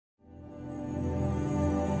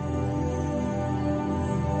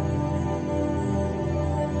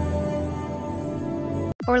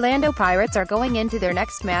Orlando Pirates are going into their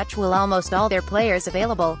next match with almost all their players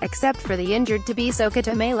available, except for the injured Thabiso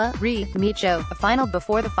Kutumela Read, Micho, a final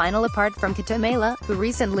before the final. Apart from Kutumela, who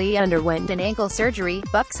recently underwent an ankle surgery,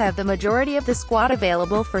 Bucs have the majority of the squad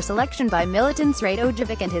available for selection by Milutin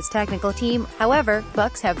Sredojevic and his technical team. However,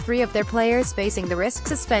 Bucs have 3 of their players facing the risk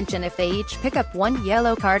suspension if they each pick up 1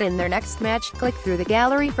 yellow card in their next match. Click through the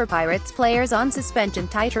gallery for Pirates players on suspension: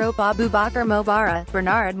 Tightrope, Abubakar Mobara,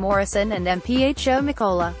 Bernard Morrison and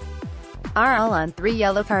Micho are all on 3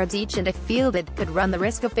 yellow cards each, and if fielded, could run the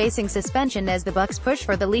risk of facing suspension as the Bucs push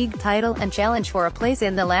for the league title and challenge for a place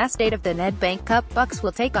in the last 8 of the Nedbank Cup. Bucs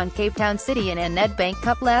will take on Cape Town City in a Nedbank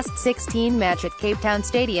Cup last 16 match at Cape Town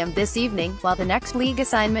Stadium this evening, while the next league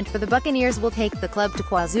assignment for the Buccaneers will take the club to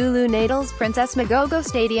KwaZulu-Natal's Princess Magogo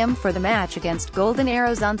Stadium for the match against Golden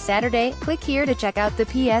Arrows on Saturday. Click here to check out the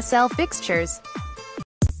PSL fixtures.